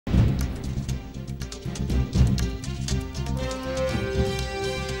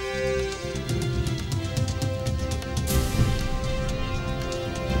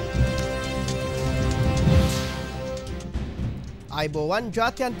අයිබෝවන්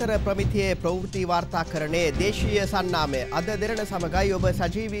ජාත්‍යන්තර ප්‍රමිතියේ ප්‍රවෘත්ති වාර්තාකරණයේ දේශීය සන්නාමය අද දෙරණ සමගයි ඔබ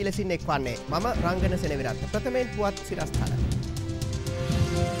සජීවී ලෙසින් එක්වන්නේ මම රංගන සෙනවිරත්න ප්‍රථමයෙන් පුවත් සිරස්ථාන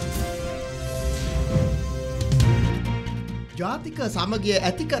ජාතික සමගිය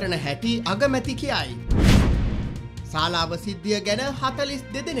ඇති කරන හැටි අගමැති කියයි ශාලාව සිද්ධිය ගැන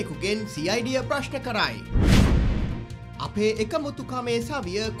 42 දෙනෙකුගෙන් CID ප්‍රශ්න කරයි අපේ එකමුතුකමේ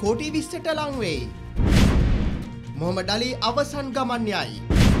සවිය කෝටි 20ට ලං වෙයි මොහමඩ් අලි අවසන් ගමන්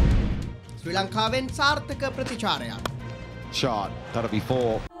යයි ශ්‍රී ලංකාවෙන් සාර්ථක ප්‍රතිචාරයක් shot that'll be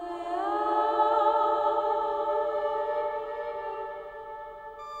 4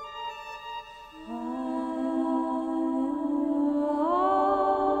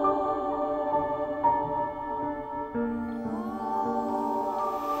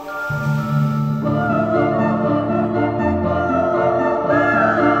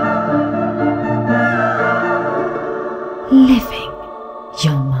 Living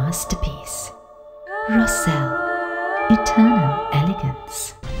your masterpiece. Rossell, eternal elegance.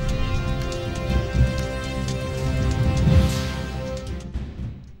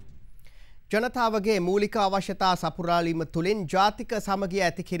 ජනතාවගේ මූලික අවශ්‍යතා සපුරාලීම තුළින් ජාතික සමගිය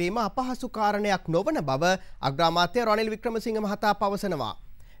ඇති කිරීම අපහසු කාරණයක් නොවන බව අග්‍රාමාත්‍ය රනිල් වික්‍රමසිංහ මහතා පවසනවා.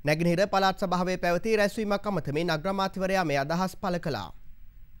 නැගෙනහිර පළාත් සභාවේ පැවති රැස්වීමක් අමතමින් අග්‍රාමාත්‍යවරයා මේ අදහස් පළ කළා.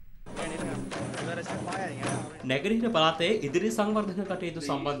 නැගෙනහිර පළාතේ ඉදිරි සංවර්ධන කටයුතු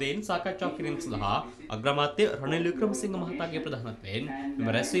සම්බන්ධයෙන් සාකච්ඡා කිරීම සඳහා අග්‍රාමාත්‍ය රනිල් වික්‍රමසිංහ මහතාගේ ප්‍රධානත්වයෙන් මෙම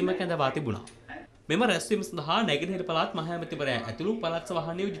රැස්වීමක් ඇඳවා තිබුණා. මෙම රැස්වීම සඳහා නැගෙනහිර පළාත් මහ ඇමතිවරයා ඇතුළු පළාත්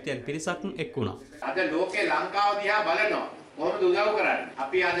සභා නියෝජිතයන් පිරිසක් එක් වුණා. අද ලෝකේ ලංකාව දිහා බලනවා කොහොමද උදව් කරන්නේ?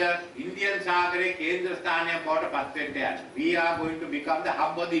 අපි අද ඉන්දියන් සාගරයේ කේන්ද්‍ර ස්ථානයක් බවට පත් වෙන්න යනවා. We are going to become the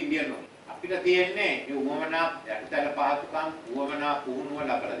hub of the Indian Ocean. අපිට තියෙන්නේ මේ උවමනා යටිතල පහසුකම් උවමනා පුහුණුව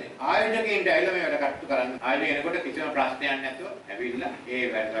ලබා දෙන්න. ආයෝජකයින්ට ඇවිල්ලා මේ වැඩ කටයුතු කරන්න. ආයෝජන එනකොට කිසිම ප්‍රශ්නයක් නැතුව ඇවිල්ලා ඒ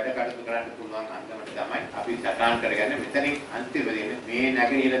වැඩ කටයුතු කරන්න පුළුවන් අන්දමට තමයි අපි සටහන් කරගන්නේ. මෙතනින් අන්තිමදී මේ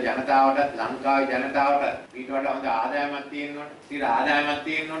නැගෙනහිර ජනතාවටත් ලංකාවේ ජනතාවටත් ඊට වඩා හොඳ ආදායමක් තියෙන්න ඕනේ. ස්ථිර ආදායමක්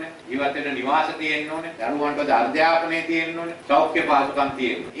තියෙන්න ඕනේ. ජීවත් වෙන්න නිවාස තියෙන්න ඕනේ. දරුවන්ට අධ්‍යාපනය තියෙන්න ඕනේ. සෞඛ්‍ය පහසුකම්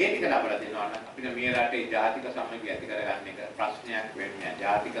තියෙන්න ඕනේ. ඒ ටික ලබා දෙනවා නම් අපිට මේ රටේ ජාතික සමගිය ඇති කරගන්න එක ප්‍රශ්නයක් වෙන්නේ නැහැ.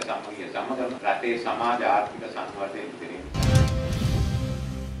 ජාතික සමගිය රටේ සමාජ ආර්ථික සංවර්ධනය කිරීම.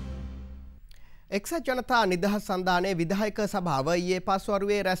 එක්සත් ජනතා නිදහස් සන්ධානයේ විධායක සභාව ඊයේ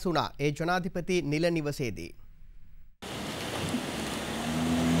පස්වරුවේ රැස් වුණා. ඒ ජනාධිපති නිල නිවසේදී.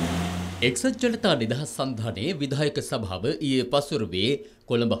 එක්සත් ජනතා නිදහස් සන්ධානයේ විධායක සභාව ඊයේ පස්වරුවේ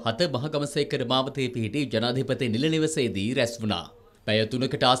කොළඹ 7 මහගමසේකර මාවතේ පිහිටි ජනාධිපති නිල නිවසේදී රැස් වුණා. පැය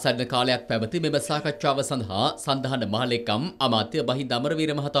 3කට ආසන්න කාලයක් පැවති මෙම සාකච්ඡාව සඳහා සන්ධාන මහලේකම් අමාත්‍ය බහින්ද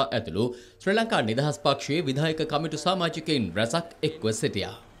අමරවීර මහතා ඇතුළු ශ්‍රී ලංකා නිදහස් පක්ෂයේ විධායක කමිටු සමාජිකයින් රැසක් එක්ව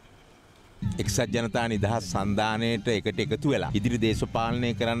සිටියා. එක්සත් ජනතා නිදහස් සන්ධානයට එකට එකතු වෙලා ඉදිරි දේශපාලනය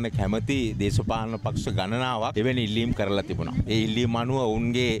කරන්න කැමති දේශපාලන පක්ෂ ගණනාවක් එවැනි ඉල්ලීම් කරලා තිබුණා. ඒ ඉල්ලීම් අනුව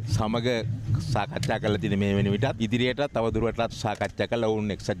ඔවුන්ගේ සමග සාකච්ඡා කරලා තියෙන මේ වෙන විටත් ඉදිරියට තවදුරටත් සාකච්ඡා කළා.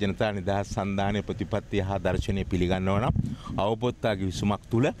 ඔවුන් එක්සත් ජනතා නිදහස් සන්ධානයේ ප්‍රතිපත්තිය හා දර්ශනය පිළිගන්නව නම් අවපොත්තාගේ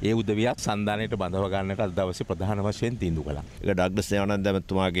විසුමක් තුල ඒ උදවියත් සන්ධානයට බඳව ගන්නට අද දවසේ ප්‍රධාන වශයෙන් තීන්දුව කළා. ඒක ඩග්ලස් සේවානන්ද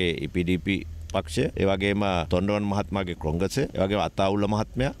මහත්මයාගේ EPDP පක්ෂය, ඒ වගේම තොණ්ඩවන් මහත්මයාගේ කොංග්‍රස්, ඒ වගේම අතාඋල්ල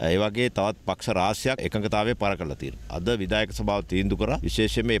මහත්මයා, ඒ වගේ තවත් පක්ෂ රාශියක් එකඟතාවයේ පර කරලා තියෙනවා. අද විධායක සභාව තීන්දුව කරා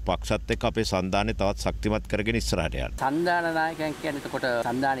විශේෂයෙන් මේ පක්ෂත් එක්ක අපේ සන්ධානය තවත් ශක්තිමත් කරගෙන ඉස්සරහට යන්න. සන්ධාන නායකයන් කියන්නේ එතකොට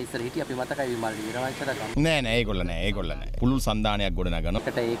සන්ධාන ඉස්සර හිටිය අපි මතකයි විමල් වීරවංශලා ගම. නෑ ඒගොල්ල නෑ. පුළුල් සන්ධානයක් ගොඩනගනවා.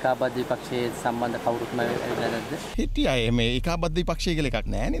 ඒකට ඒකාබද්ධ විපක්ෂයේ සම්බන්ධ කවුරුත්ම ඇවිල්ලා නැද්ද? හිටියා මේ ඒකාබද්ධ විපක්ෂය කියලා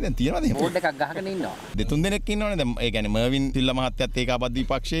එකක් නෑනේ. දැන් තියෙනවද එහෙම? බෝඩ් එකක් ගහගෙන ඉන්නවා. දෙතුන් දෙනෙක් ඉන්නවනේ. දැන් ඒ කියන්නේ මර්වින් තිල්ල මහත්තයත් ඒකාබද්ධ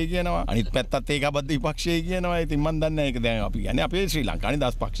විපක්ෂය කියනවා. අනිත් පැත්තත් ඒකාබද්ධ විපක්ෂය කියනවා. ඉතින් මන් දන්නේ ඒක දැන් අපි කියන්නේ අපේ ශ්‍රී ලංකාවේ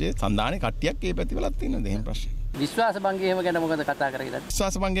දස් පක්ෂයේ සන්ධානයේ කට්ටියක් ඒ පැතිවලත් තියෙනවා. එහෙම ප්‍රශ්න. විශ්වාස භංගය එහෙම ගැන මොකද කතා කරන්නේ?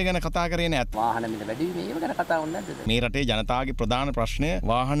 විශ්වාස භංගය ගැන කතා කරේ නෑ. වාහන මිල වැඩිවීම ඒව ගැන කතා වුණේ නැද්ද? මේ රටේ ජනතාවගේ ප්‍රධාන ප්‍රශ්නය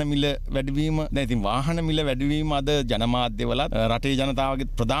වාහන මිල වැඩිවීම. දැන් ඉතින් වාහන මිල වැඩිවීම අද ජනමාධ්‍යවලත් රටේ ජනතාවගේ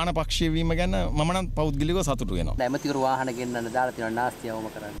ප්‍රධාන පක්ෂය වීම ගැන මම නම් පෞද්ගලිකව සතුටු වෙනවා. ඇමතිවරු වාහන ගෙන්නන්න දාලා තියෙනවා නාස්තියවම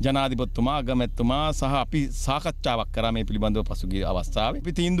කරන්නේ. ජනාධිපතිතුමා අගමැතිතුමා සහ අපි සාකච්ඡාවක් කරා මේ පිළිබඳව පසුගිය අවස්ථාවේ.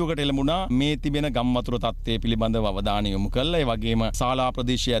 අපි තීන්දුවකට එළඹුණා මේ තිබෙන ගම්වතුර තත්ත්වය පිළිබඳව අවධානය යොමු කළා. ඒ වගේම ශාලා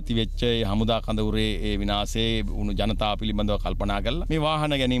ප්‍රදේශයේ ඇති වෙච්ච හමුදා කඳවුරේ ඒ විනාශයේ වුණු ජනතාව පිළිබඳව කල්පනා කරලා මේ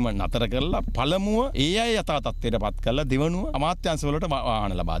වාහන ගැනීම නතර කරලා පළමුව ඒ අය යථා තත්ත්වයටපත් කරලා දෙවනුව අමාත්‍යාංශ වලට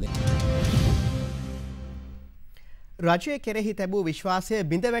වාහන ලබා දෙන්න. රජය කෙරෙහි තැබූ විශ්වාසය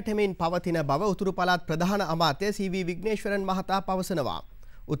බිඳ වැටෙමින් පවතින බව උතුරු පළාත් ප්‍රධාන අමාත්‍ය CV විග්නේශ්වරන් මහතා පවසනවා.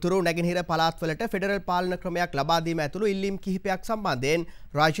 උතුරු නැගෙනහිර පළාත්වලට ෆෙඩරල් පාලන ක්‍රමයක් ලබා දීම ඇතුළු ඉල්ලීම් කිහිපයක් සම්බන්ධයෙන්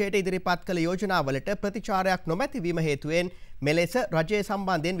රජයට ඉදිරිපත් කළ යෝජනාවලට ප්‍රතිචාරයක් නොමැති වීම හේතුවෙන් මෙලෙස රජය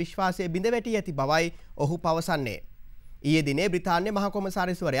සම්බන්ධයෙන් විශ්වාසය බිඳ වැටී ඇති බවයි ඔහු පවසන්නේ. ඊයේ දිනේ බ්‍රිතාන්‍ය මහ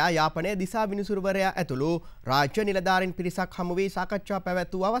කොමසාරිස්වරයා යාපනයේ දිසා විනිසුරුවරයා ඇතුළු රාජ්‍ය නිලධාරීන් පිරිසක් හමු වී සාකච්ඡා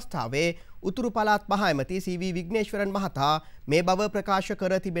පැවැත්වූ අවස්ථාවේ උතුරු පළාත් මහ ඇමති සී.වී. විග්නේශ්වරන් මහතා මේ බව ප්‍රකාශ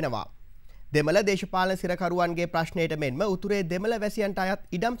කර තිබෙනවා. දෙමළ දේශපාලන සිරකරුවන්ගේ ප්‍රශ්නයට මෙන්ම උතුරේ දෙමළ වැසියන්ට අයත්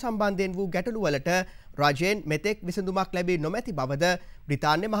ඉඩම් සම්බන්ධයෙන් වූ ගැටලුවලට රජයෙන් මෙතෙක් විසඳුමක් ලැබී නොමැති බවද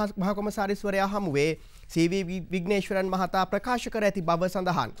බ්‍රිතාන්‍ය මහ කොමසාරිස්වරයා හමුවේ සී.වී. විග්නේශ්වරන් මහතා ප්‍රකාශ කර ඇති බව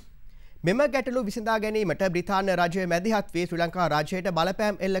සඳහන්. මෙම ගැටලු විසඳා ගැනීමට බ්‍රිතාන්‍ය රජය මැදිහත් වී ශ්‍රී ලංකා රජයට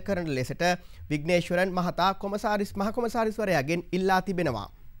බලපෑම් එල්ල කරන ලෙසට විග්නේශ්වරන් මහතා මහ කොමසාරිස්වරයාගෙන් ඉල්ලා තිබෙනවා.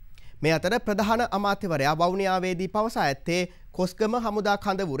 මේ අතර ප්‍රධාන අමාත්‍යවරයා වවුනියාවේදී පවසා ඇත්තේ කොස්ගම හමුදා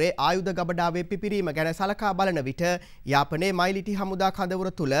කඳවුරේ ආයුධ ගබඩාවේ පිපිරීම ගැන සලකා බලන විට යාපනයේ මයිලිටි හමුදා කඳවුර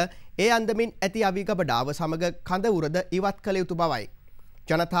තුළ ඒ අන්දමින් ඇති අවි ගබඩාව සමග කඳවුරද ඉවත් කළ යුතු බවයි.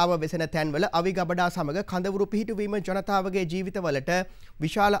 ජනතාව වෙසෙන තැන්වල අවි ගබඩා සමග කඳවුරු පිහිටුවීම ජනතාවගේ ජීවිතවලට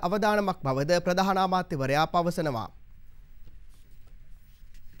විශාල අවදානමක් බවද ප්‍රධාන අමාත්‍යවරයා පවසනවා.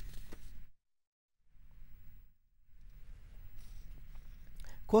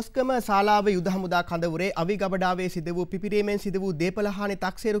 කොස්ගම ශාලාව යුද හමුදා කඳවුරේ අවි ගබඩාවේ සිදු වූ පිපිරීමෙන් සිදු වූ දේපල හානි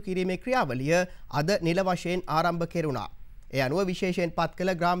තක්සේරු කිරීමේ ක්‍රියාවලිය අද නිල වශයෙන් ආරම්භ කෙරුණා. ඒ අනුව විශේෂයෙන් පත්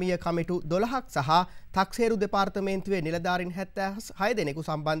කළ ග්‍රාමීය කමිටු 12ක් සහ තක්සේරු දෙපාර්තමේන්තුවේ නිලධාරීන් 76 දෙනෙකු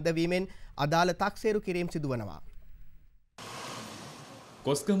සම්බන්ධ වීමෙන් අදාළ තක්සේරු කිරීම සිදුවනවා.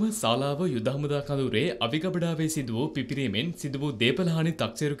 කොස්ගම ශාලාව යුද හමුදා කඳවුරේ අවි ගබඩාවේ සිදු වූ පිපිරීමෙන් සිදු වූ දේපල හානි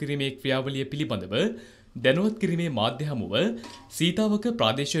තක්සේරු කිරීමේ ක්‍රියාවලිය පිළිබඳව දැනුවත් කිරීමේ මාධ්‍ය හමුව සීතාවක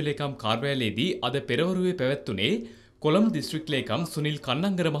ප්‍රාදේශීය ලේකම් කාර්යාලයේදී අද පෙරවරුවේ පැවැත්වුණේ කොළඹ දිස්ත්‍රික් ලේකම් සුනිල්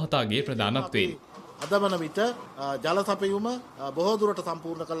කන්නංගර මහතාගේ ප්‍රධානත්වයෙන්. අද වන විට ජල සැපයුම බොහෝ දුරට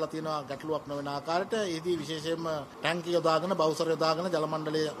සම්පූර්ණ කරලා තියෙනවා ගැටලුවක් නොවන ආකාරයට. එහිදී විශේෂයෙන්ම ටැංකිය යොදාගෙන බවුසර යොදාගෙන ජල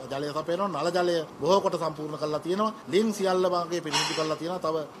මණ්ඩලයේ ජලය සපයනවා. නල ජලය බොහෝ කොට සම්පූර්ණ කරලා තියෙනවා. ලින් සියල්ල වගේ පිරිසිදු කරලා තියෙනවා.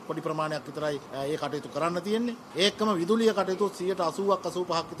 තව පොඩි ප්‍රමාණයක් විතරයි ඒ කටයුතු කරන්න තියෙන්නේ. ඒකම විදුලිය කටයුතු 80%ක්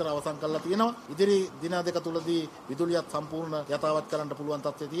 85ක් විතර අවසන් කරලා තියෙනවා. ඉදිරි දින දෙක තුලදී විදුලියත් සම්පූර්ණ යථාවත් කරන්න පුළුවන්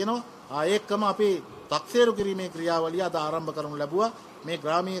තත්ත්වය තියෙනවා. ඒකම අපි තක්සේරු කිරීමේ ක්‍රියාවලිය අද ආරම්භ කරනු ලැබුවා. මේ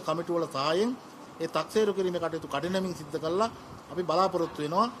ග්‍රාමීය කමිටු වල සහායෙන් ඒ තක්සේරු කිරීමේ කටයුතු කඩිනමින් සිද්ධ කළා. අපි බලාපොරොත්තු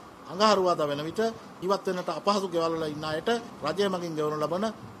වෙනවා අඟහරුවාදා වෙන විට ඉවත් වෙනට අපහසු ගෙවල් වල ඉන්න අයට රජය මගින් ගෙවනු ලබන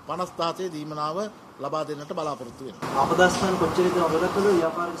 50,000 දීමනාව ලබා දෙන්නට බලාපොරොත්තු වෙනවා. අපදාස්තන් කොච්චරද ඔබලකද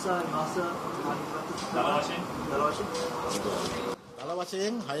ව්‍යාපාර නිසා නිවාස දල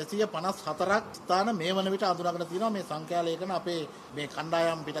වශයෙන් 654ක් ස්ථාන මේ වන විට අඳුනගෙන තියෙනවා. මේ සංඛ්‍යා ලේඛන අපේ මේ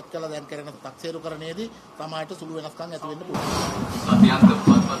කණ්ඩායම් පිටත් කළ දැන් කරන තක්සේරු කරණයේදී සමාජයට සුළු වෙනස්කම් ඇති වෙන්න පුළුවන්. සත්‍යන්ත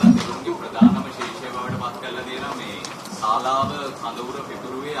පුවත්පතේ ප්‍රධානම ශීර්ෂය බවට පත් කරලා තියෙනවා මේ ශාලාව කඳවුර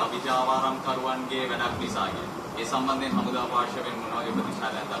පිටුරුවේ අවිජාවාරම්කරුවන්ගේ වැඩක් නිසා කියන්නේ. ඒ සම්බන්ධයෙන් හමුදා පාර්ශවයෙන් මොනවද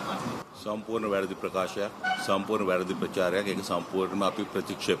ප්‍රතිචාරයක් දක්වන්නේ? සම්පූර්ණ වැරදි ප්‍රකාශයක්, සම්පූර්ණ වැරදි ප්‍රචාරයක්. ඒක සම්පූර්ණයෙන්ම අපි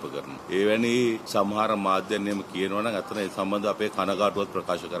ප්‍රතික්ෂේප කරනවා. එවැනි සමහර මාධ්‍යයන් එහෙම කියනවා නම් අතන ඒ සම්බන්ධ අපේ කනගාටුවත්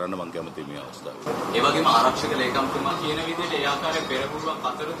ප්‍රකාශ කරන්න මම කැමතියි මේ අවස්ථාවේ. ඒ වගේම ආරක්ෂක ලේකම්තුමා කියන විදිහට ඒ ආකාරයේ පෙරහුරුවක්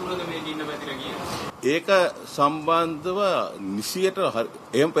අතරතුරද මේ ගින්න පැතිර ගියේ. ඒක සම්බන්ධව නිසියට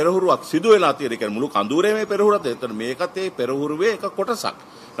එහෙම පෙරහුරුවක් සිදු වෙලා තියෙන. ඒ කියන්නේ මුළු කඳුරේ මේ පෙරහුරත් එතන මේකත් ඒ පෙරහුරුවේ එක කොටසක්.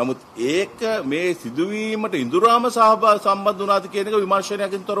 නමුත් ඒක මේ සිදුවීමට ඉඳුරාම සම්බන්ධ වුණාද කියන එක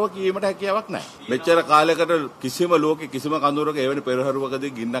විමර්ශනයකින් තොරව කීමට හැකියාවක් නැහැ. මෙච්චර කාලයකට කිසිම ලෝකෙ කිසිම කඳුරක එවැනි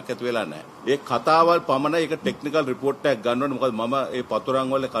පෙරහරුවකදී ගින්නක් ඇති වෙලා නැහැ. ඒ කතාවල් පමණ ඒක ටෙක්නිකල් රිපෝට් එකක් ගන්න ඕනේ. මොකද මම ඒ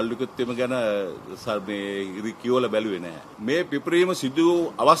පතුරන් වල කල්ලිකුත්වීම ගැන මේ කියවලා බැලුවේ නැහැ. මේ පිපිරීම සිදු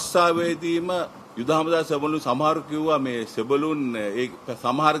අවස්ථාවේදීම යුද හමුදා සෙබළුන් සමහරු කිව්වා මේ සෙබළුන් ඒ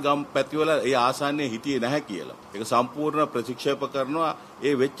සමහර ගම් පැතිවල ඒ ආසන්නයේ හිටියේ නැහැ කියලා. ඒක සම්පූර්ණ ප්‍රතික්ෂේප කරනවා.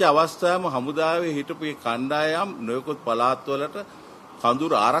 ඒ වෙච්ච අවස්ථාවේම හමුදාවේ හිටපු ඒ කණ්ඩායම් නොයෙකුත් පළාත්වලට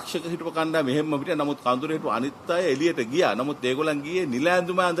කඳුර ආරක්ෂක හිටපු කණ්ඩායම මෙහෙම පිට. නමුත් කඳුර හිටපු අනිත් අය එළියට ගියා. නමුත් ඒගොල්ලන් ගියේ නිල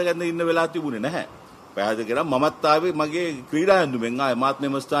ඇඳුම අඳගෙන ඉන්න වෙලාව තිබුණේ නැහැ. පැහැදිලි කරා මමත් ආවේ මගේ ක්‍රීඩා ඇඳුමෙන් ආයේ මාත්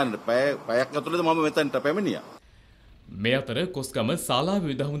මෙම ස්ථානෙට පැයක් ඇතුළත මම මෙතනට පැමිණියා. මේ අතර කොස්ගම ශාලාව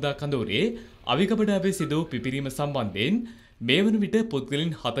යුද හමුදා කඳවුරේ අවිගබඩාවේ සිදු වූ පිපිරීම සම්බන්ධයෙන් මේ වන විට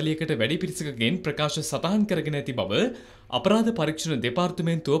පුද්ගලයන් 40කට වැඩි පිරිසකගෙන් ප්‍රකාශ සටහන් කරගෙන ඇති බව අපරාධ පරීක්ෂණ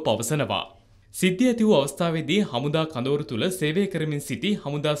දෙපාර්තමේන්තුව පවසනවා. සිද්ධිය ඇති වූ අවස්ථාවේදී හමුදා කඳවුර තුල සේවය කරමින් සිටි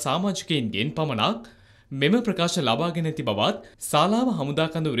හමුදා සාමාජිකයින්ගෙන් පමණක් මෙම ප්‍රකාශ ලබාගෙන ඇති බවත් ශාලාව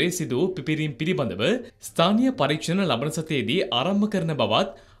හමුදා කඳවුරේ සිදු වූ පිපිරීම පිළිබඳව ස්ථානීය පරීක්ෂණ ලබන සතියේදී ආරම්භ කරන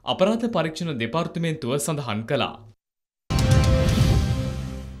බවත් අපරාධ පරීක්ෂණ දෙපාර්තමේන්තුව සඳහන් කළා.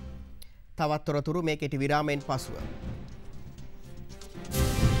 තවත් තොරතුරු මේ කෙටි විරාමයෙන් පසුව.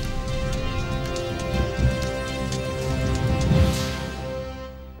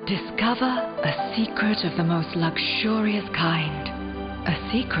 Discover a secret of the most luxurious kind. A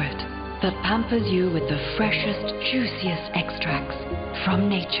secret that pampers you with the freshest, juiciest extracts from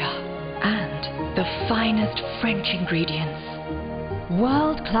nature. and the finest French ingredients.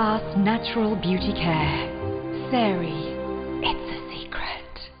 World-class natural beauty care. Sari, it's a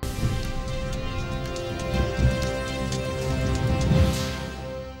secret.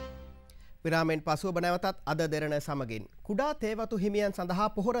 විරාමෙන් පසුව නැවතත් අද දෙරණ සමගින් කුඩා තේවතු හිමියන්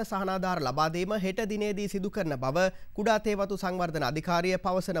සඳහා පොහොර සහනාධාර ලබා දීම හෙට දිනේදී සිදු කරන බව කුඩා තේවතු සංවර්ධන අධිකාරිය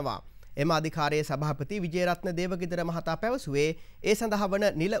පවසනවා. එම අධිකාරියේ සභාපති විජේරත්න දේවගිදර මහතා පැවසුවේ ඒ සඳහා වන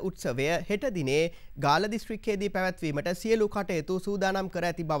නිල උත්සවය හෙට දිනේ ගාල්ල දිස්ත්‍රික්කයේදී පැවැත්වීමට සියලු කටයුතු සූදානම් කර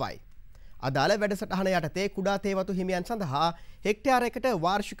ඇති බවයි. අදාළ වැඩසටහන යටතේ කුඩා තේවතු හිමියන් සඳහා හෙක්ටයාරයකට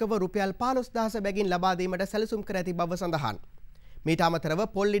වාර්ෂිකව රුපියල් 15000 බැගින් ලබා දීමට සැලසුම් කර ඇති බව සඳහන්. මීට අමතරව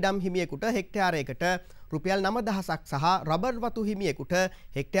පොල් ඉඩම් හිමියෙකුට හෙක්ටයාරයකට රුපියල් 9000ක් සහ රබර් වතු හිමියෙකුට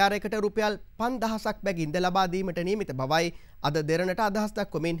හෙක්ටයාරයකට රුපියල් 5000ක් බැගින්ද ලබා දීමට නියමිත බවයි අද දෙරණට අදහස්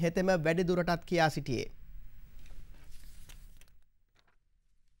දක්වමින් හෙතෙම වැඩි දුරටත් කියා සිටියේ.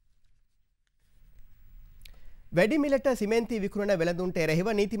 වැඩි මිලට සිමෙන්ති විකුණන වෙළඳුන්ට එරෙහිව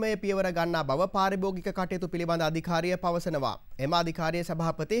නීතිමය පියවර ගන්නා බව පාරිභෝගික කටයුතු පිළිබඳ අධිකාරිය පවසනවා. එම අධිකාරියේ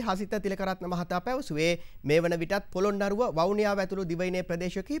සභාපති හසිත තිලකරත්න මහතා පැවසුවේ මේ වන විටත් පොළොන්නරුව වවුනියාව ඇතුළු දිවයිනේ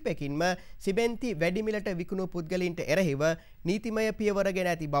ප්‍රදේශ කිහිපයකින්ම සිමෙන්ති වැඩි මිලට විකුණු පුද්ගලයින්ට එරෙහිව නීතිමය පියවර ගෙන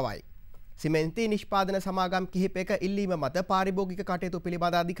ඇති බවයි. සිමෙන්ති නිෂ්පාදන සමාගම් කිහිපයක ඉල්ලීම මත පාරිභෝගික කටයුතු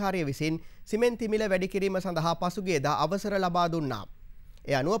පිළිබඳ අධිකාරිය විසින් සිමෙන්ති මිල වැඩි කිරීම සඳහා පසුගියදා අවසර ලබා දුන්නා.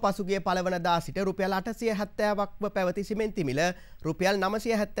 ඒ අනුව පසුගිය පළවනදා සිට රුපියල් 870ක්ව පැවති සිමෙන්ති මිල රුපියල්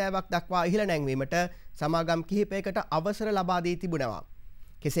 970ක් දක්වා ඉහළ නැංවීමට සමාගම් කිහිපයකට අවසර ලබා දී තිබුණා.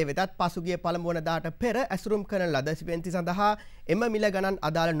 කෙසේ වෙතත් පසුගිය පළමුවනදාට පෙර ඇසුරුම් කරන ලද සිමෙන්ති සඳහා එම මිල ගණන්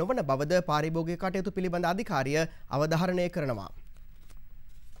අදාළ නොවන බවද පාරිභෝගික කටයුතු පිළිබඳ අධිකාරිය අවධාරණය කරනවා.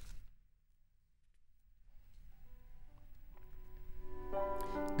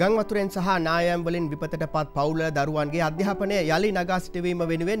 ගංවතුරෙන් සහ නායම් වලින් විපතට පත් පවුල දරුවන්ගේ අධ්‍යාපනය යලි නගා සිටවීම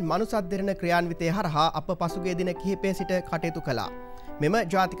වෙනුවෙන් මනුසත් දෙරණ ක්‍රියාන්විතය හරහා අප පසුගිය දින කිහිපය සිට කටයුතු කළා. මෙම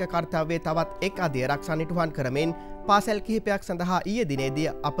ජාතික කර්තව්‍යයේ තවත් එක් අධ්‍යයනයක් සනිටුහන් කරමින් පාසල් කිහිපයක් සඳහා ඊයේ දිනේදී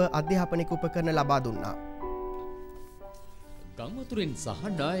අප අධ්‍යාපනික උපකරණ ලබා දුන්නා. ගංවතුරෙන් සහ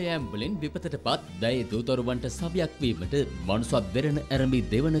නායම් වලින් විපතට පත් දැයි දූදරුවන්ට සවියක් වීමට මනුසත් දෙරණ ඇරඹි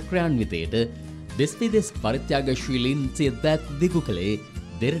දෙවන ක්‍රියාන්විතයට දෙස් විදෙස් පරිත්‍යාගශීලීන් සිය දත් දිගු කළේ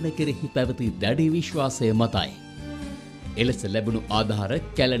දෙරණ කෙරෙහි පැවති දැඩි විශ්වාසය මතයි. එලෙස ලැබුණු ආධාර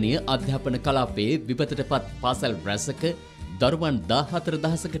කැලණිය අධ්‍යාපන කලාපයේ විපතට පත් පාසල් රැසක දරුවන්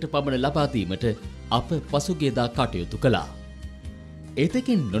 14000කට පමණ ලබා දීමට අප පසුගියදා කටයුතු කළා.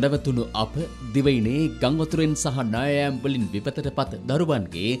 එතකින් නොනවතුණු අප දිවයිනේ ගංවතුරෙන් සහ නායම් වලින් විපතට පත්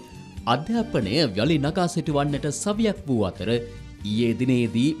දරුවන්ගේ අධ්‍යාපනය යලි නගා සිටවන්නට සවියක් වූ අතර ඊයේ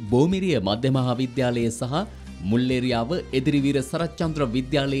දිනේදී බෝමිරිය මධ්‍ය මහා විද්‍යාලයේ සහ මුල්ලේරියාව එදිරිවීර සරච්චන්ද්‍ර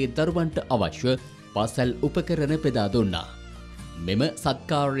විද්‍යාලයේ දරුවන්ට අවශ්‍ය පාසල් උපකරණ බෙදා දුන්නා. මෙම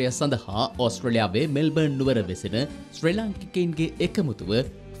සත්කාරය සඳහා ඕස්ට්‍රේලියාවේ මෙල්බර්න් නුවර වෙසෙන ශ්‍රී ලාංකිකයින්ගේ එකමුතුව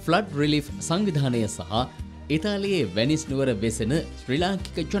ෆ්ලඩ් රිලිෆ් සංවිධානය සහ ඉතාලියේ වෙනිස් නුවර වෙසෙන ශ්‍රී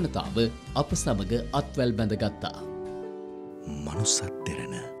ලාංකික ජනතාව අප සමග අත්වැල් බැඳගත්තා. මනුසත්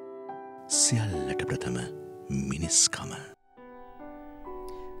දෙරණ සියල්ලට ප්‍රථම මිනිස්කම.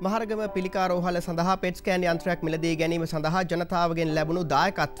 මහරගම පිළිකාරෝහල සඳහා පෙට් ස්කෑන් යන්ත්‍රයක් මිලදී ගැනීම සඳහා ජනතාවගෙන් ලැබුණු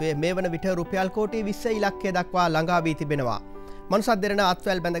දායකත්වය මේ වන විට රුපියල් කෝටි 20 ඉලක්කය දක්වා ළඟා වී තිබෙනවා. මනුසත් දෙරණ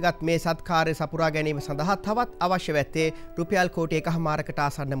අත්වැල් බැඳගත් මේ සත්කාරය සපුරා ගැනීම සඳහා තවත් අවශ්‍ය වැත්තේ රුපියල් කෝටි 1.5කට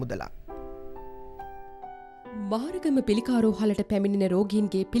ආසන්න මුදලක්. මහරගම පිළිකාරෝහලට පැමිණෙන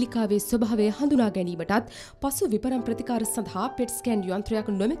රෝගීන්ගේ පිළිකාවේ ස්වභාවය හඳුනා ගැනීමටත් පසු විපරම් ප්‍රතිකාර සඳහා පෙට් ස්කෑන්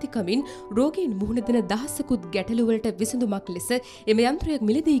යන්ත්‍රයක් නොමැතිකමින් රෝගීන් මුහුණ දෙන දහසකුත් ගැටලුවලට විසඳුමක් ලෙස එම යන්ත්‍රයක්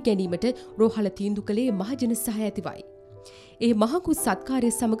මිලදී ගැනීමට රෝහල තීන්දුව කළේ මහජන සහය ඇතිවයි. ඒ මහකුත්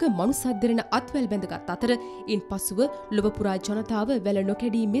සත්කාරය සමග මනුසත් දෙරණ අත්වැල් බැඳගත් අතර ඉන් පසුව ලොව පුරා ජනතාව වැල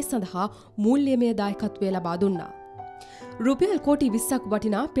නොකැඩීමේ සඳහා මූල්‍යමය දායකත්වය ලබා දුන්නා. රුපියල් කෝටි 20ක්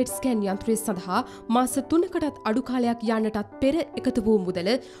වටිනා පෙට් ස්කෑන් යන්ත්‍රය සඳහා මාස 3කටත් අඩු කාලයක් යන්නටත් පෙර එකතු වූ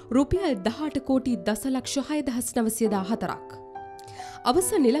මුදල රුපියල් 18 කෝටි දසලක්ෂ 6914ක්.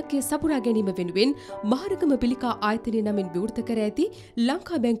 අවසන් ඉලක්කය සපුරා ගැනීම වෙනුවෙන් මහරගම පිළිකා ආයතනය නමින් විවෘත කර ඇති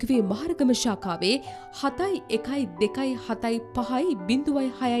ලංකා බැංකුවේ මහරගම ශාඛාවේ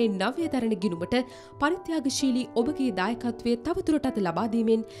 712750.6 දරණ ගිණුමට පරිත්‍යාගශීලී ඔබගේ දායකත්වයේ තවදුරටත් ලබා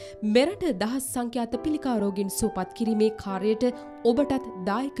දීමෙන් මෙරට දහස් සංඛ්‍යාත පිළිකා රෝගීන් සුවපත් කිරීමේ කාර්යයට ඔබටත්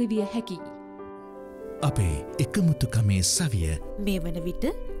දායක විය හැකියි. අපේ එකමුතුකමේ සවිය මේ වන විට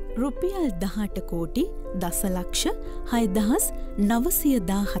රුපියල් 18 කෝටි දසලක්ෂ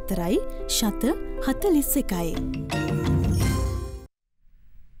 6914යි ශත 41යි.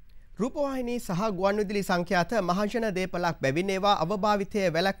 රූපවාහිනී සහ ගුවන්විදුලි සංඛ්‍යාත මහජන දේපලක් බැවින් ඒවා අවභාවිතය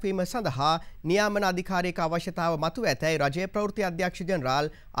වැළැක්වීම සඳහා නියාමන අධිකාරියක අවශ්‍යතාව මතුව ඇතැයි රජයේ ප්‍රවෘත්ති අධ්‍යක්ෂ ජනරාල්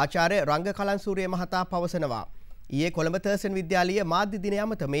ආචාර්ය රංග කලන්සූරිය මහතා පවසනවා. ඊයේ කොළඹ තර්සන් විද්‍යාලීය මාධ්‍ය දිනය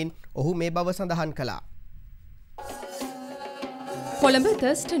අමතමින් ඔහු මේ බව සඳහන් කළා. කොළඹ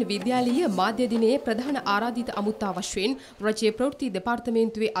තර්ස්ටන් විද්‍යාලීය මාධ්‍ය දිනයේ ප්‍රධාන ආරාධිත අමුත්තා වශයෙන් රජයේ ප්‍රවෘත්ති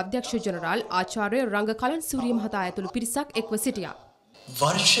දෙපාර්තමේන්තුවේ අධ්‍යක්ෂ ජනරාල් ආචාර්ය රංග කලන්සූරිය මහතා ඇතුළු පිරිසක් එක්ව සිටියා.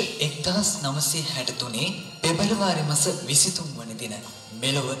 वर्ष 1963 පෙබරවාරි මාස 23 වන දින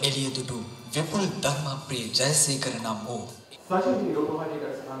මෙලොව එළිය දුටු විපුල් ධර්මප්‍රිය ජයසේකර නම් වූ සජීවී රූපවාහිනියක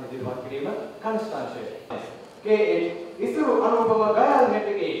ස්ථාන ඉදිරිපත් කිරීම කන්ස්ටාන්ෂය KH ඉසුරු අනුපම ගායන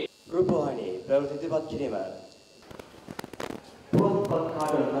නෙට්ටකේ රූපවාහිනිය ප්‍රවෘත්ති ඉදිරිපත් කිරීම පුවත්පත්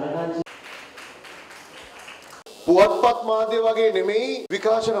කාඩල් කරණාංශ පුවත්පත් මාධ්‍ය වගේ නෙමෙයි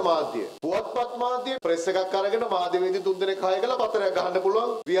විකාශන මාධ්‍ය. පුවත්පත් මාධ්‍ය ප්‍රෙස් එකක් අරගෙන මාධ්‍යවේදී 3 දෙනෙක් හය කළා පත්‍රයක් ගහන්න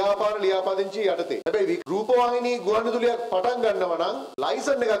පුළුවන් ව්‍යාපාර ලියාපදිංචි යටතේ. හැබැයි රූපවාහිනී ගුවන්විදුලියක් පටන් ගන්නව නම්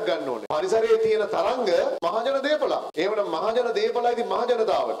ලයිසන් එකක් ගන්න ඕනේ. පරිසරයේ තියෙන තරංග මහජන දේපලක්. එහෙමනම් මහජන දේපලයිදී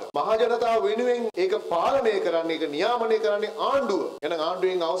මහජනතාවට. මහජනතාව වෙනුවෙන් ඒක පාලනය කරන්නේ, ඒක නියාමනය කරන්නේ ආණ්ඩුව. එහෙනම්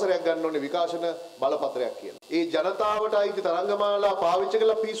ආණ්ඩුවෙන් අවසරයක් ගන්න ඕනේ විකාශන බලපත්‍රයක් කියලා. ඒ ජනතාවට අයිති තරංගමාලා පාවිච්චි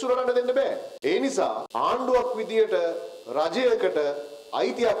කරලා පිස්සු රටන්න දෙන්න බෑ. ඒ නිසා ආණ්ඩුවක් විදියට රජයකට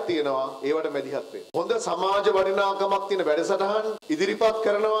අයිතියක් තියෙනවා ඒවට මැදිහත් වෙන්න. හොඳ සමාජ වටිනාකමක් තියෙන වැඩසටහන් ඉදිරිපත්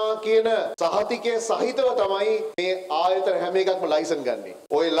කරනවා කියන සහතිකයේ සහිතව තමයි මේ ආයතන හැම එකක්ම ලයිසන් ගන්නෙ.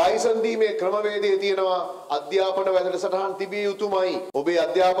 ওই ලයිසන් දීමේ ක්‍රමවේදයේ තියෙනවා අධ්‍යාපන වැඩසටහන් තිබිය යුතුමයි. ඔබේ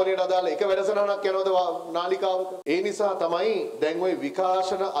අධ්‍යාපනයට අදාළ එක වැඩසටහනක් යනවද නාලිකාවක? ඒ නිසා තමයි දැන් ওই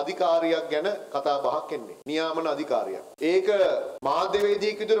විකාශන අධිකාරියක් ගැන කතා බහක් එන්නේ. නියාමන අධිකාරියක්. ඒක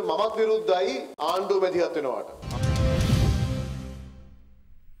මාධ්‍යවේදියෙක් විදිහට මමත් විරුද්ධයි ආණ්ඩුව මැදිහත් වෙනවට.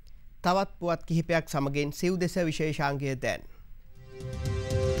 තවත් පුවත් කිහිපයක් සමගින් සිව් දෙස විශේෂාංගය දැන්.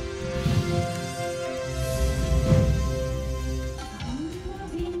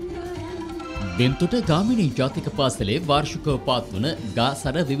 බෙන්තුට ගාමිණී ජාතික පාසලේ වාර්ෂිකව පවත්වන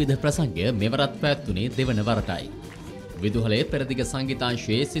ගාසර විවිධ ප්‍රසංගය මෙවරත් පැවැත්වුණේ දෙවන වරටයි. විදුහලේ පෙරදිග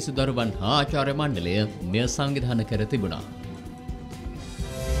සංගීතාංශයේ සිසු දරුවන් හා ආචාර්ය මණ්ඩලය මෙය සංවිධානය කර තිබුණා.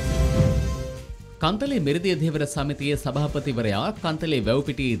 කන්තලේ මිරිදිය දේවර සමිතියේ සභාපතිවරයා කන්තලේ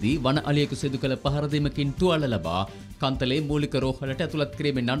වැව්පිටියේදී වන අලියෙකු සිදු කළ පහර දීමකින් තුවාල ලබා කන්තලේ මූලික රෝහලට ඇතුළත්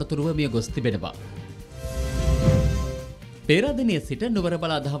කිරීමෙන් අනතුරුව මිය ගොස් තිබෙනවා. පේරාදෙණිය සිට නුවර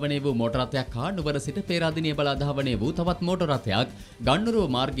බලා ධාවනය වූ මෝටර රථයක් හා නුවර සිට පේරාදෙණිය බලා ධාවනය වූ තවත් මෝටර රථයක් ගම්නුරුව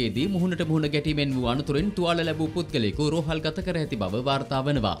මාර්ගයේදී මුහුණට මුහුණ ගැටීමෙන් වූ අනතුරෙන් තුවාල ලැබූ පුද්ගලයෙකු රෝහල්ගත කර ඇති බව වාර්තා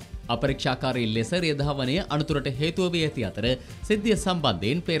වනවා. අපරීක්ෂාකාරී ලෙස රිය ධාවනය අනතුරට හේතුව වී ඇති අතර සිද්ධිය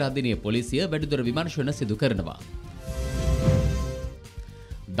සම්බන්ධයෙන් පේරාදෙණිය පොලිසිය වැඩිදුර විමර්ශන සිදු කරනවා.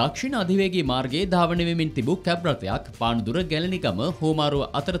 දක්ෂිණ අධිවේගී මාර්ගයේ ධාවනය වෙමින් තිබූ කැබ් රථයක් පානදුර ගැලණිගම හෝමාරුව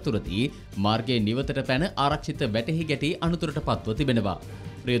අතරතුරදී මාර්ගයේ නිවතට පැන ආරක්ෂිත වැටෙහි ගැටි අනතුරට පත්ව තිබෙනවා.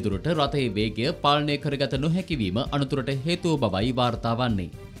 රියදුරට රථයේ වේගය පාලනය කරගත නොහැකි වීම අනතුරට හේතුව බවයි වාර්තා වන්නේ.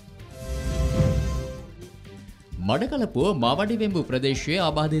 මඩකලපුව මාවඩිවෙම්බු ප්‍රදේශයේ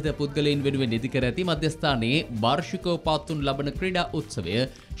ආබාධිත පුද්ගලයන් වෙනුවෙන් ඉදිකර ඇති මධ්‍යස්ථානයේ වාර්ෂිකව පවත්වනු ලබන ක්‍රීඩා උත්සවය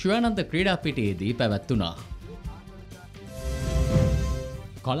ශිවානන්ද ක්‍රීඩා පිටියේදී පැවැත්වුණා.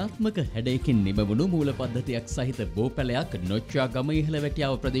 කලාත්මක හැඩයකින් නිමවුණු මූල පද්ධතියක් සහිත බෝපැලයක් නොච්චා ගම ඉහළ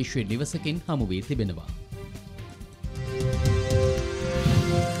වැටියාව ප්‍රදේශයේ නිවසකින් හමු වී තිබෙනවා.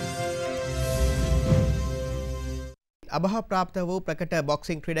 අභහ ප්‍රාප්ත වූ ප්‍රකට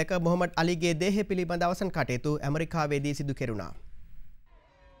බොක්සිං ක්‍රීඩක මොහොමඩ් අලිගේ දේහය පිළිබඳ අවසන් කටයුතු ඇමරිකාවේදී සිදු කෙරුණා.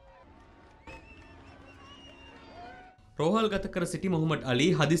 රෝහල්ගත කර සිටි මොහොමඩ් අලි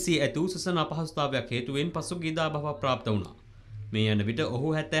හදිසියේ ඇති සුසන අපහසුතාවයක් හේතුවෙන් පසුගියදා අභව ප්‍රාප්ත වුණා. මේ යන විට ඔහු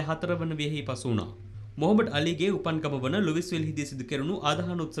 74 වන වියෙහි පසු වුණා. මොහොමඩ් අලිගේ උපන්කම වන ලුවිස්විල්හිදී සිදු කෙරුණු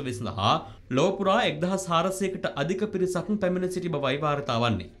ආදාහන උත්සවය සඳහා ලොව පුරා 1400කට අධික පිරිසක් පැමිණ සිටි බවයි වාර්තා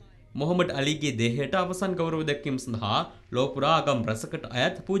වන්නේ. මොහොමඩ් අලිගේ දේහයට අවසන් ගෞරව දැක්වීම සඳහා ලොව පුරා ආගම් රැසකට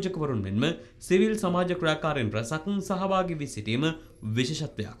අයත් පූජකවරුන් මෙන්ම සිවිල් සමාජ ක්‍රියාකාරීන් රැසක් සහභාගී වී සිටීම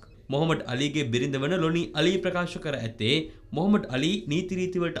විශේෂත්වයක්. මොහොමඩ් අලිගේ බිරිඳ වන ලොනි අලි ප්‍රකාශ කර ඇත්තේ මොහොමඩ් අලි නීති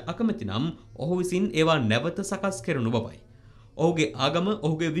රීතිවලට අකමැති නම් ඔහු විසින් ඒවා නැවත සකස් කරනු බවයි. ඔහුගේ ආගම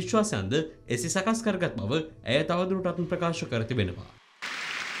ඔහුගේ විශ්වාසයන්ද එසේ සකස් කරගත් බව ඇය තවදුරටත් ප්‍රකාශ කර තිබෙනවා.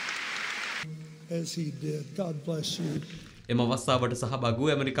 එම අවස්ථාවට සහභාගී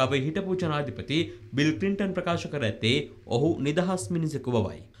වූ ඇමරිකාවේ හිටපු ජනාධිපති බිල් ක්ලින්ටන් ප්‍රකාශ කර ඇත්තේ ඔහු නිදහස් මිනිසෙකු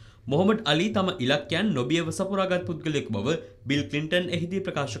බවයි. මොහොමඩ් අලි තම ඉලක්කයන් නොබියව සපුරාගත් පුද්ගලයෙකු බව බිල් ක්ලින්ටන් එහිදී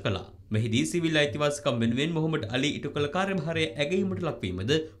ප්‍රකාශ කළා. මෙහිදී සිවිල් අයිතිවාසිකම් වෙනුවෙන් මොහොමඩ් අලි ඉටු කළ කාර්යභාරය ඇගීමට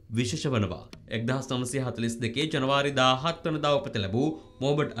ලක්වීමද විශේෂ වනවා. 1942 ජනවාරි 17 වනදා උපත ලැබූ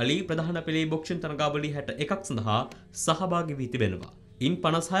මොහොමඩ් අලි ප්‍රධාන පෙළේ බොක්සින් තරගාවලි 61ක් සඳහා සහභාගී වී තිබෙනවා. ඉන්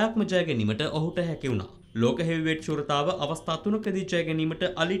 56ක්ම ජය ගැනීමට ඔහුට හැකි වුණා. ලෝක හෙවිවේට් ශූරතාව අවස්ථා 3කදී ජය ගැනීමට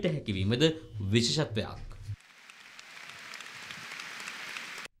අලිට හැකිවීමද විශේෂත්වයක්.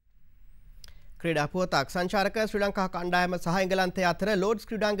 ක්‍රීඩා පුවතක් සංචාරක ශ්‍රී ලංකා කණ්ඩායම සහ එංගලන්තය අතර ලෝඩ්ස්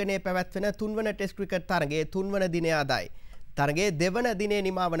ක්‍රීඩාංගණයේ පැවැත්වෙන 3වන ටෙස්ට් ක්‍රිකට් තරගයේ 3වන දිනය අදයි. තරගයේ දෙවන දිනේ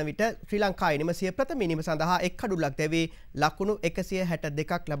නිමවන විට ශ්‍රී ලංකාවේ නිමසිය ප්‍රථම ඉනිම සඳහා එක් කඩුල්ලක් දැවී ලකුණු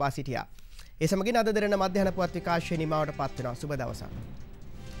 162ක් ලබා සිටියා. ඒ සමගින් අද දෙරණ මධ්‍යහන පුවත් විකාශය නිමාවට පත් වෙනවා. සුබ දවසක්.